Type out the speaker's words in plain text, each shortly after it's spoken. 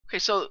Okay,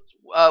 so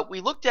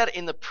we looked at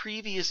in the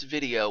previous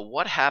video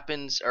what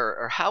happens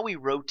or how we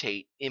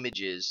rotate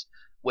images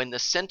when the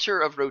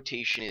center of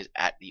rotation is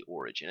at the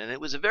origin, and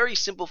it was a very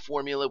simple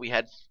formula. We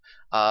had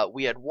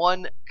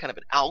one kind of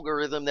an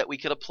algorithm that we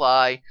could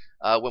apply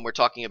when we're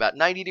talking about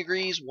 90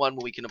 degrees, one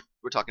when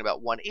we're talking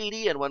about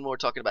 180, and one when we're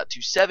talking about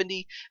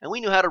 270, and we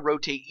knew how to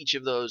rotate each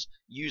of those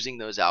using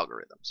those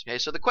algorithms. Okay,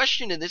 so the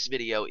question in this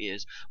video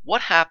is,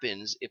 what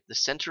happens if the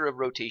center of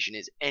rotation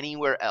is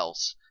anywhere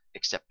else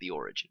except the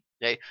origin?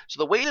 Okay, so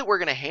the way that we're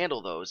going to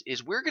handle those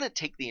is we're going to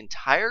take the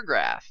entire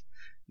graph,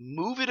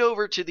 move it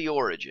over to the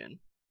origin,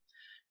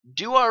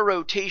 do our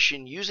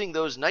rotation using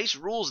those nice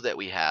rules that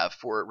we have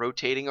for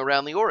rotating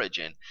around the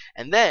origin,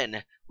 and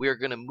then we are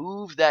going to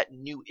move that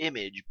new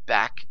image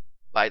back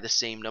by the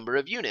same number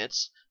of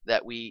units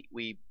that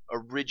we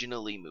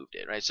originally moved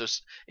it, right? So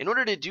in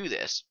order to do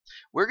this,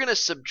 we're going to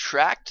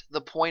subtract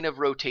the point of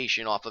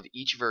rotation off of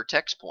each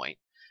vertex point.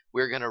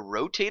 We're going to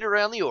rotate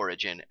around the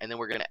origin, and then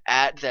we're going to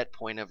add that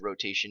point of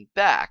rotation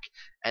back,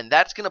 and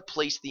that's going to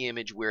place the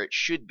image where it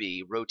should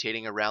be,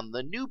 rotating around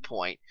the new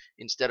point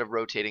instead of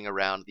rotating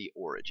around the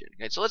origin.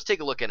 Okay, so let's take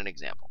a look at an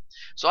example.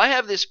 So I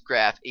have this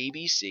graph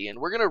ABC, and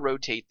we're going to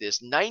rotate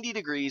this 90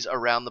 degrees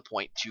around the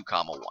point 2,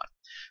 1.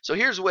 So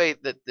here's the way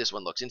that this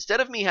one looks. Instead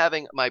of me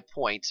having my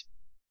point,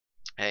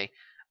 okay,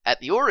 at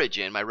the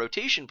origin, my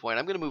rotation point,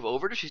 I'm going to move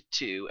over to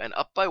 2 and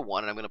up by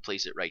 1, and I'm going to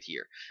place it right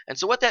here. And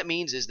so what that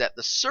means is that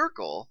the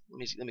circle, let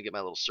me get my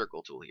little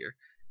circle tool here.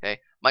 Okay,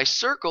 my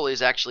circle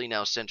is actually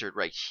now centered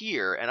right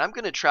here, and I'm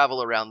going to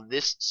travel around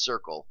this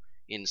circle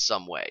in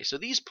some way. So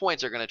these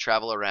points are going to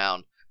travel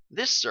around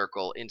this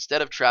circle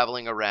instead of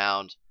traveling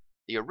around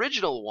the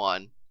original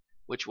one,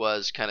 which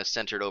was kind of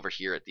centered over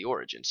here at the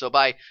origin. So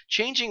by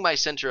changing my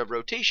center of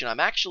rotation, I'm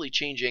actually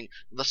changing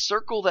the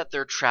circle that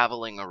they're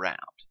traveling around.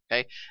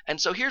 Okay, and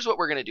so here's what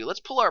we're going to do. Let's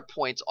pull our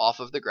points off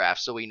of the graph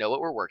so we know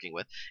what we're working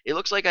with. It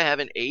looks like I have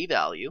an A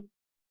value,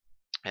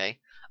 okay,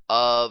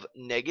 of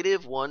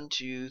negative 1,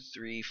 2,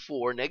 3,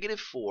 4, negative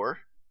 4,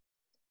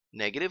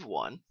 negative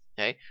 1.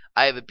 Okay,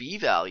 I have a B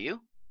value.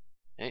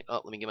 Okay,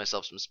 oh, let me give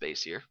myself some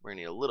space here. We're going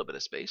to need a little bit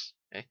of space.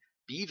 Okay,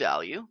 B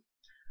value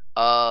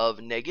of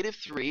negative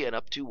 3 and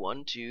up to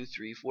 1, 2,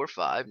 3, 4,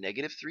 5,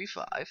 negative 3,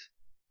 5.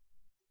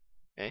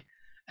 Okay,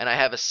 and I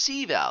have a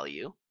C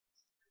value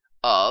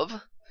of,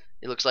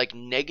 it looks like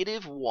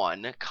negative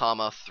 1,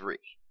 3.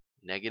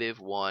 Negative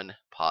 1,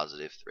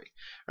 positive 3.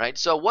 Right?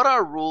 So what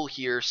our rule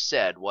here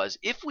said was,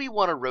 if we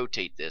want to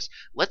rotate this,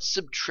 let's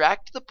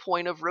subtract the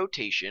point of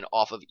rotation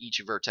off of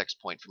each vertex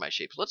point for my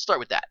shape. Let's start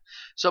with that.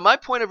 So my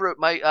point of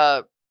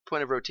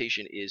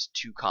rotation is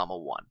 2,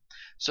 1.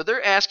 So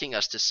they're asking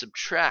us to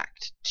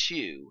subtract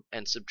 2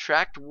 and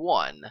subtract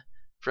 1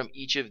 from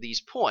each of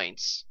these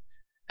points.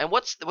 And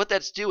what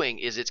that's doing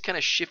is it's kind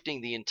of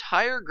shifting the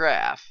entire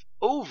graph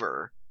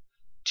over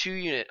 2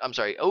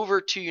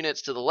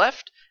 units to the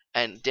left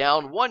and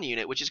down 1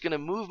 unit, which is going to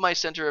move my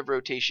center of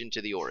rotation to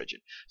the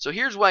origin. So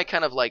here's why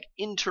kind of like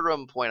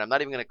interim point. I'm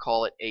not even going to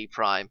call it A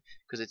prime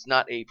because it's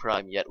not A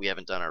prime yet. We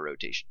haven't done our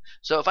rotation.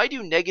 So if I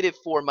do negative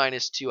 4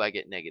 minus 2, I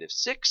get negative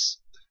 6.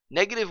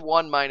 Negative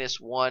 1 minus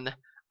 1,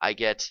 I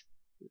get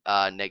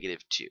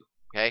negative 2.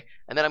 Okay,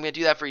 and then I'm going to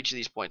do that for each of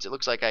these points. It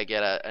looks like I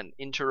get an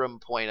interim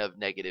point of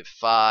negative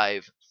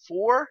 5,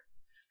 4.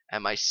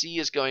 And my C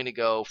is going to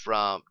go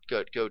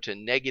to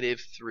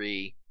negative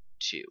 3,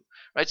 2.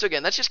 Right? So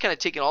again, that's just kind of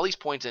taking all these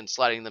points and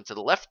sliding them to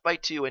the left by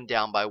 2 and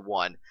down by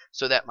 1,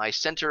 so that my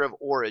center of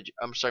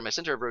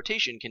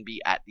rotation can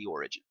be at the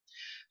origin.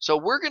 So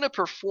we're going to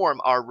perform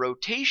our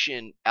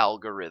rotation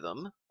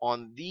algorithm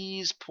on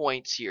these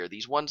points here,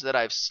 these ones that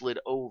I've slid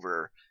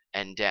over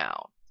and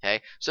down.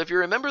 Okay? So if you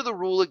remember the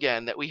rule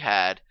again that we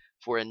had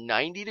for a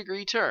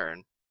 90-degree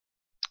turn,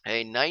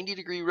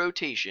 90-degree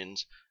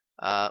rotations.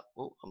 I'm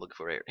looking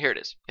for it. Here it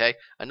is. Okay,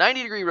 a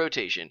 90-degree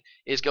rotation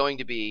is going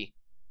to be,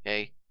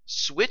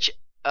 switch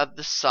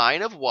the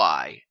sign of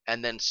y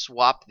and then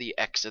swap the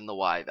x and the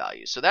y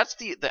values. So that's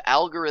the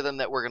algorithm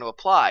that we're going to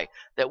apply,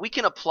 that we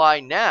can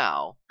apply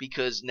now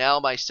because now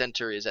my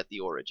center is at the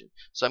origin.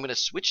 So I'm going to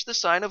switch the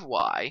sign of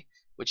y,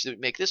 which would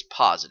make this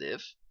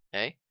positive.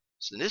 Okay,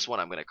 so this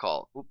one I'm going to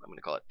call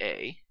it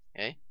A.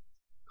 Okay,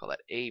 call that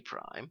A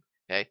prime.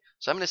 Okay,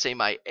 so I'm going to say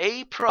my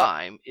A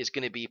prime is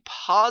going to be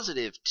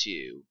positive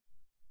 2.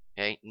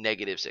 Okay,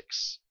 negative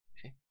 6.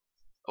 Okay.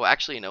 Oh,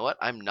 actually, you know what?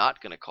 I'm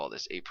not going to call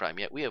this A prime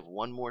yet. We have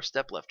one more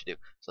step left to do.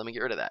 So let me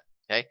get rid of that.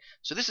 Okay.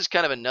 So this is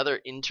kind of another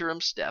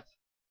interim step.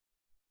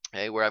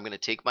 Okay, where I'm going to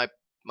take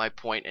my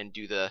point and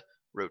do the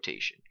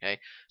rotation. Okay.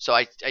 So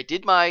I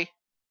did my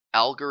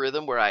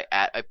algorithm where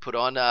I put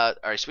on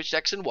I switched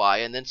x and y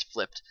and then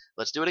flipped.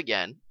 Let's do it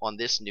again on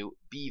this new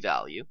B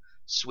value.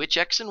 Switch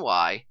x and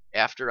y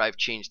after I've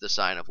changed the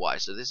sign of y.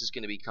 So this is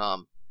going to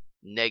become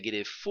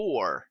negative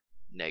 4.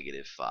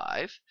 Negative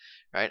 5,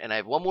 right? And I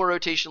have one more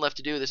rotation left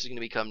to do. This is going to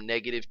become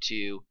negative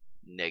 2,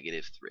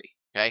 negative 3.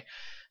 Okay,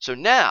 so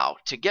now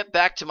to get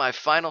back to my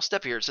final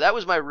step here, so that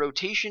was my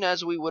rotation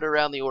as we would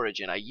around the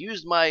origin. I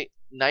used my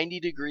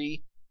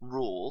 90-degree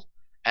rule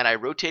and I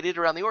rotated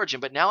around the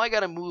origin, but now I got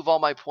to move all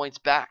my points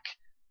back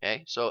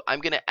Okay, so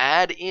I'm going to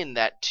add in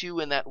that 2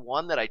 and that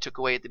 1 that I took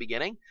away at the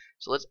beginning.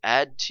 So let's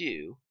add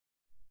 2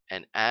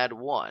 and add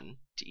 1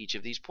 to each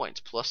of these points.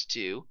 Plus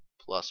 2,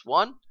 plus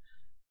 1,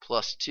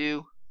 plus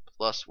 2,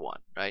 plus 1,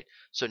 right?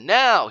 So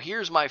now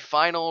here's my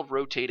final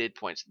rotated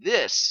points.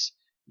 This,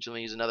 let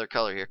me use another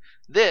color here.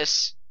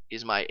 This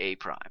is my A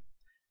prime.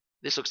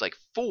 This looks like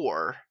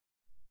 4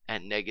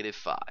 and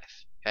 -5.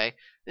 Okay,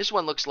 this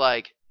one looks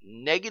like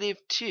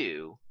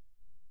 -2,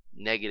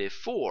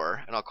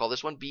 -4, and I'll call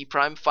this one B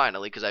prime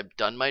finally because I've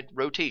done my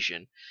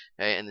rotation.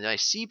 Okay, and then my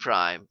C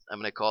prime, I'm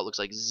going to call it looks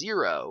like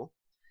 0.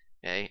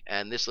 Okay,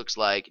 and this looks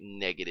like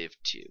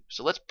 -2.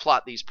 So let's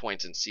plot these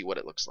points and see what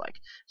it looks like.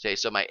 Okay,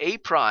 so my A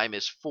prime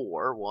is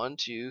 4, 1,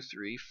 2,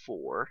 3,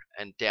 4,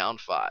 and down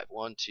 5.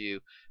 1,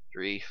 2,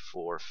 3,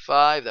 4,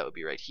 5. That would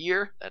be right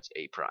here. That's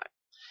A prime.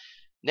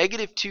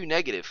 -2,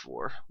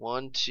 -4.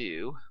 1,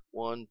 2,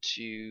 1,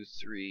 2,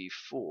 3,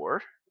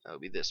 4. That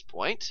would be this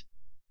point.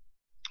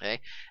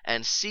 Okay,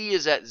 and C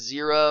is at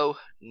 0,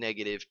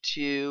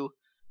 -2.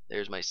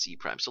 There's my C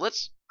prime. So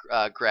let's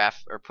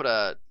graph or put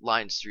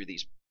lines through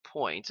these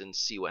points and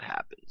see what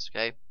happens.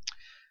 Okay.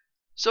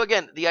 So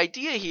again, the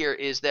idea here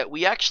is that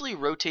we actually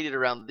rotated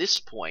around this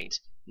point,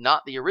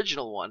 not the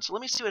original one. So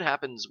let me see what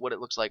happens, what it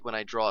looks like when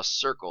I draw a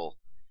circle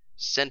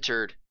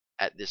centered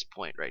at this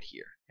point right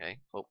here. Okay.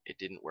 Oh, it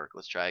didn't work.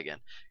 Let's try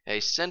again. Okay,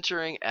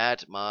 centering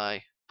at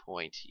my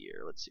point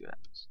here. Let's see what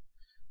happens.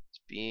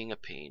 Being a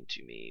pain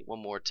to me. One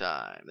more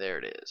time. There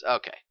it is.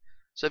 Okay.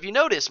 So if you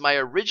notice, my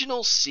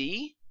original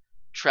C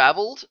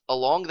traveled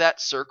along that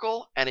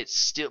circle, and it's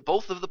still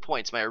both of the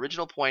points, my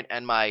original point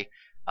and my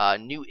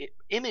new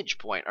image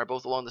point, are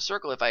both along the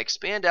circle. If I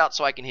expand out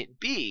so I can hit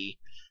B,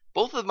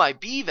 both of my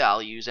B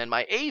values and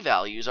my A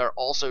values are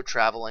also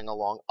traveling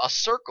along a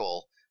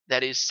circle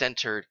that is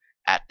centered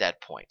at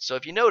that point. So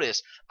if you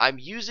notice, I'm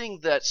using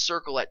that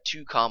circle at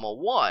 2,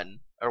 1,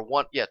 or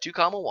 1, yeah, 2,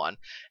 1,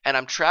 and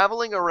I'm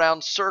traveling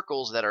around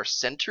circles that are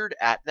centered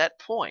at that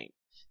point.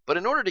 But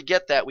in order to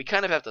get that, we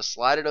kind of have to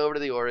slide it over to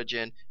the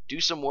origin,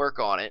 do some work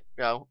on it,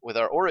 with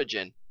our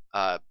origin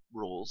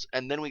rules,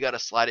 and then we got to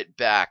slide it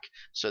back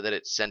so that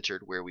it's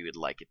centered where we would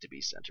like it to be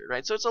centered,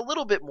 right? So it's a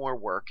little bit more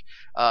work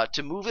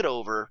to move it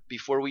over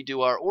before we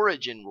do our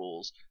origin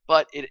rules,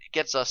 but it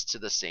gets us to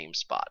the same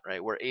spot,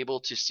 right? We're able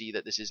to see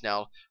that this is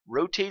now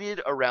rotated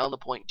around the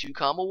point 2,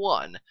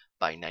 1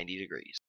 by 90 degrees.